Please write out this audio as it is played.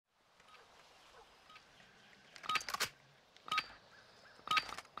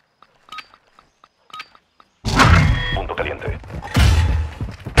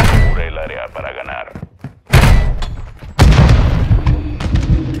área para ganar.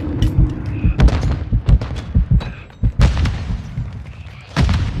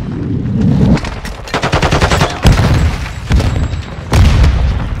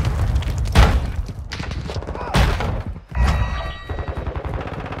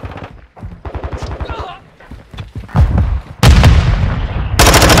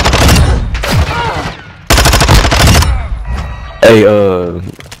 Hey,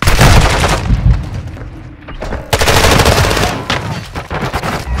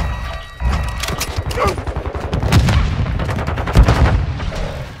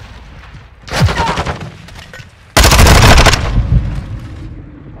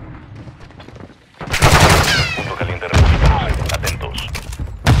 Punto caliente reubicándose. Atentos.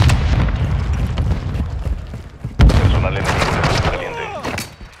 Personal enemigo en el punto caliente.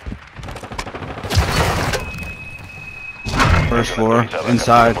 First floor,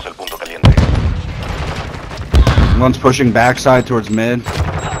 inside. El punto caliente. One's pushing backside towards mid.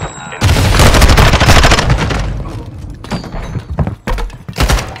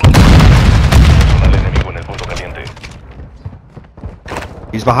 Personal enemigo en el punto caliente.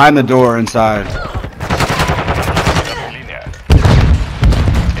 He's behind the door inside. En línea.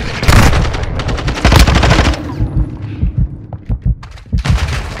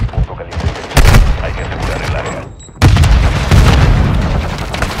 Punto caliente. Hay que asegurar el área.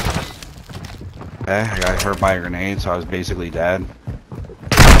 Okay, I got hurt by a grenade, so I was basically dead.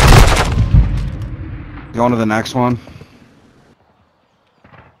 Going to the next one.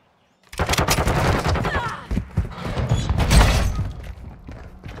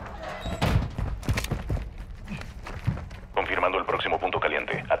 Confirmando el próximo punto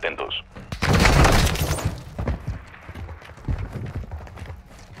caliente. Atentos.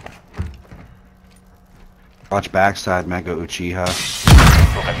 Watch backside, Mega Uchiha.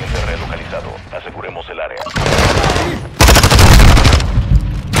 Punto caliente relocalizado. Aseguremos el área.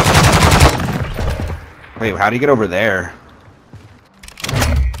 Wait, how do you get over there?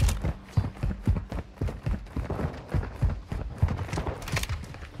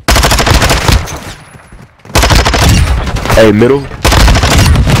 hey, middle.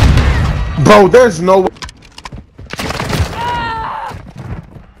 Bro, there's no.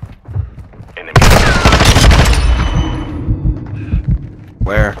 Enemigo.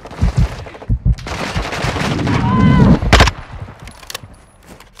 Where?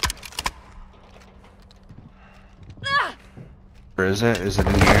 Where is it? Is it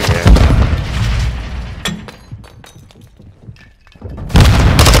in here? Yeah.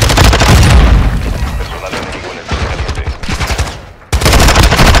 Personal enemigo en el punto caliente.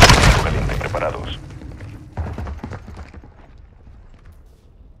 Punto caliente preparados.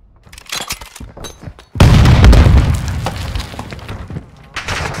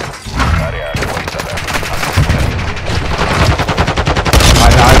 Área actualizada. Am I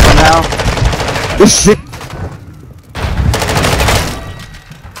died for now? This shit.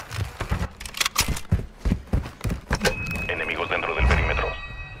 Enemigos dentro del perímetro.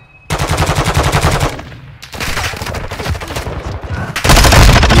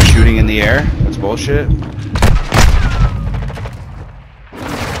 You're shooting in the air? That's bullshit.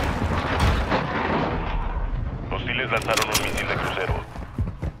 Hostiles lanzaron un misil de crucero.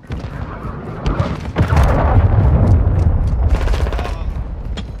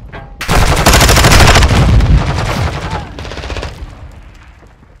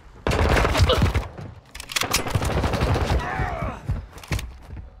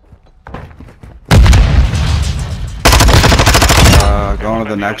 Going to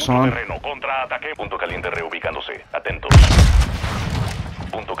the next one. Terreno, contraataque. Punto caliente reubicándose. Atentos.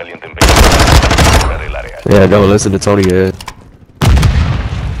 Punto caliente en peligro. Asegurar el área. Yeah, don't listen to Tony yet.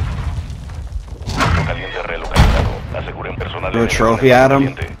 Punto caliente relocalizado. Aseguren personal. Throw a enemigo trophy en el at punto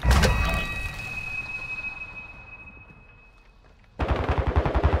him. caliente.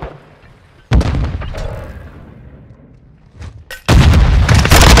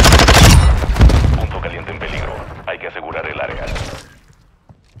 Punto caliente en peligro. Hay que asegurar el área.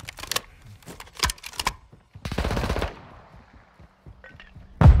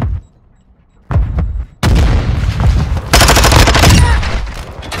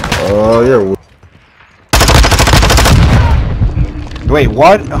 Oh, you're. Wait,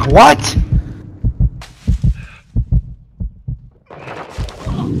 what? What?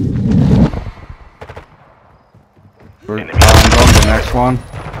 I'm going to the next one.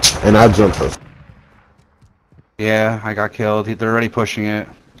 And I jumped her. Yeah, I got killed. They're already pushing it.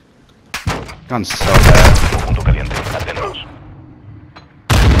 Gun's so bad. Punto caliente. Atentos.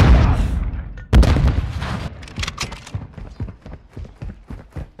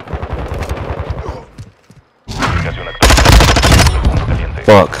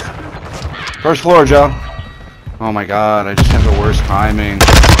 Fuck. First floor, Joe. Oh my god, I just have the worst timing.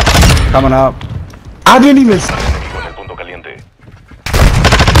 Coming up. I didn't even. Enemigo en el punto caliente.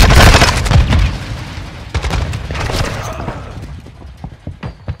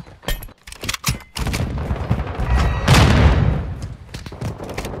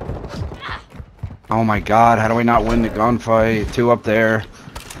 Oh my god, how do we not win the gunfight? 2 up there.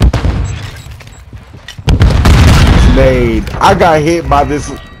 Made. I got hit by this.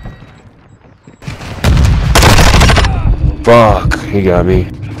 Fuck. He got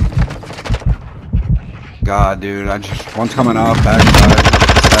me. God, dude, I just one's coming up, backside.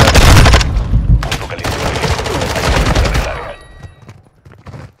 Punto caliente enemigo.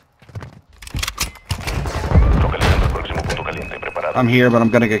 Localizando el próximo punto caliente. Preparado. I'm here, but I'm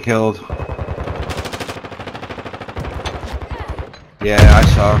gonna get killed. Yeah, I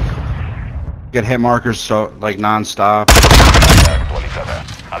suck. Get hit markers so like non-stop. Actualizada.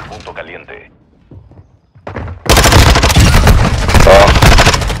 Al punto caliente.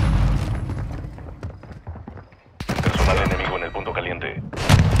 Personal enemigo en el punto caliente.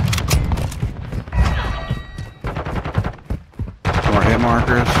 More hit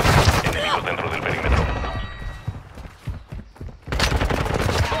markers. Enemigos dentro del perímetro.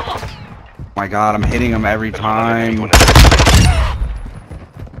 My god, I'm hitting them every Personal enemigo time. en el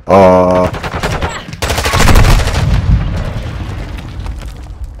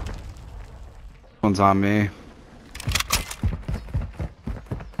One's on me.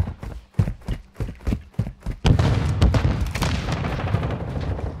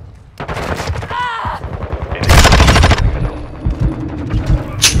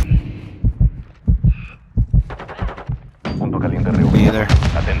 punto caliente Me reubicado. either.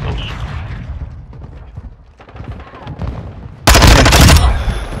 Atentos.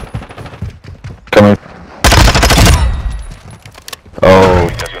 Coming. Oh.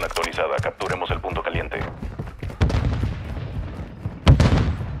 Ubicación actualizada. Capturemos el punto caliente.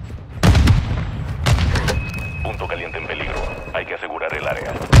 Punto caliente en peligro. Hay que asegurar el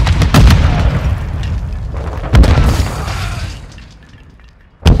área.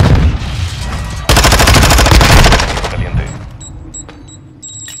 Punto caliente.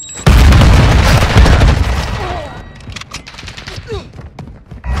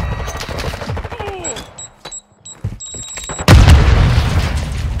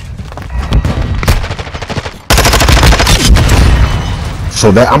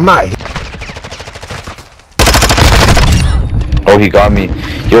 So that I'm not. Oh, he got me.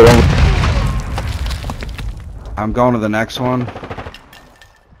 Yo, don't. I'm going to the next one.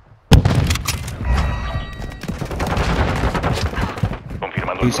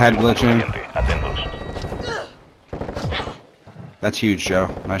 Confirmando el He's head próximo punto glitching. caliente. Atentos. That's huge, Joe.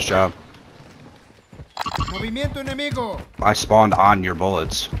 Nice job. Movimiento enemigo. I spawned on your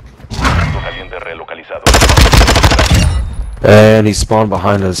bullets. Punto caliente relocalizado. And he spawned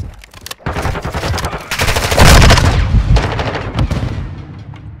behind us.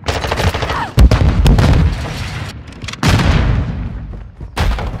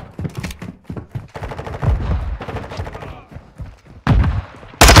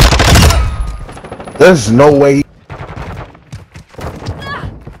 There's no way.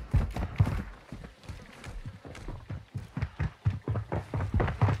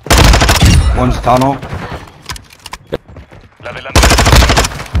 One's tunnel. La delantera.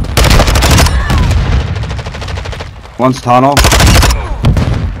 One's tunnel.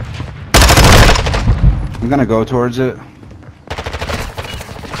 I'm gonna go towards it.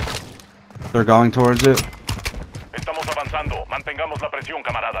 They're going towards it. Estamos avanzando. Mantengamos la presión,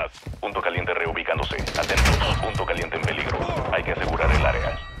 camaradas. Punto caliente reubicándose. Atentos. Punto caliente en peligro. Hay que asegurar el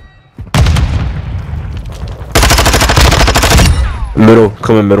área. Middle.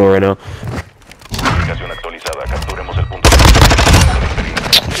 Coming middle right now. Ubicación actualizada. Capturemos el punto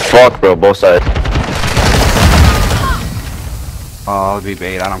caliente. Fuck, bro. Both sides. Oh, it'll be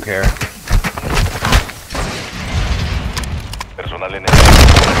bait. I don't care. Personal enemigo.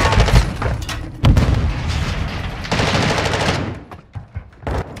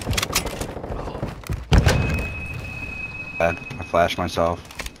 Bad. I flashed myself.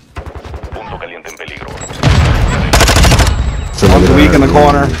 Punto caliente en peligro. One's weak in the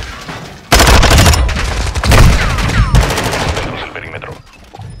corner. Dentro del perímetro.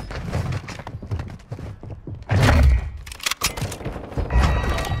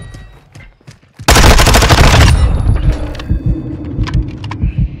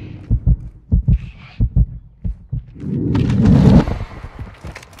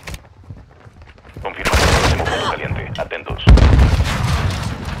 Confirmando el próximo punto caliente. Atentos.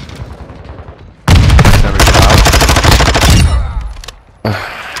 Every shot.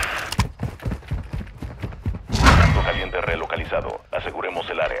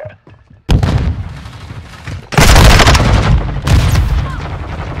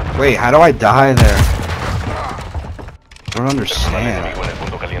 Wait, how do I die there? I don't Enemigo understand. en el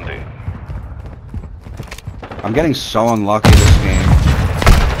punto caliente. I'm getting so unlucky this game.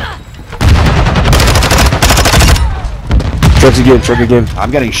 Truck again. I'm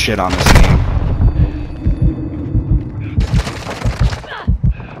getting shit on this game.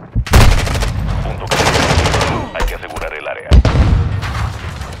 Punto caliente. Hay que asegurar el área.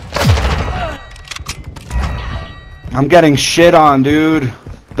 I'm getting shit on, dude.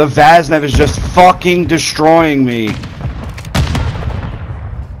 The Vaznev is just fucking destroying me.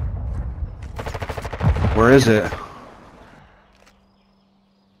 Where is it?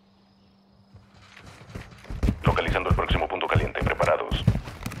 Localizando el próximo punto caliente. Preparados.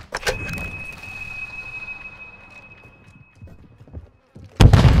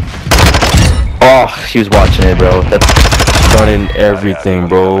 Oh, he was watching it, bro. That's running everything,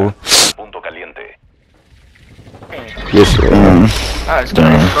 bro. Punto caliente. Yes, sir. That's crazy,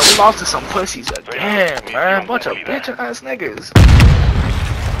 bro. We lost to some pussies again, man. Bunch of bitch ass niggas.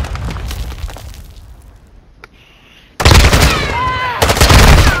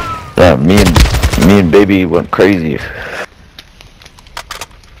 Yeah, me and baby went crazy.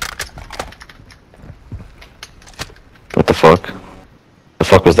 What the fuck? The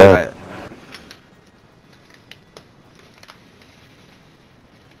fuck was that?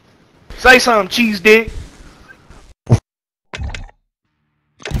 Say something, cheese dick.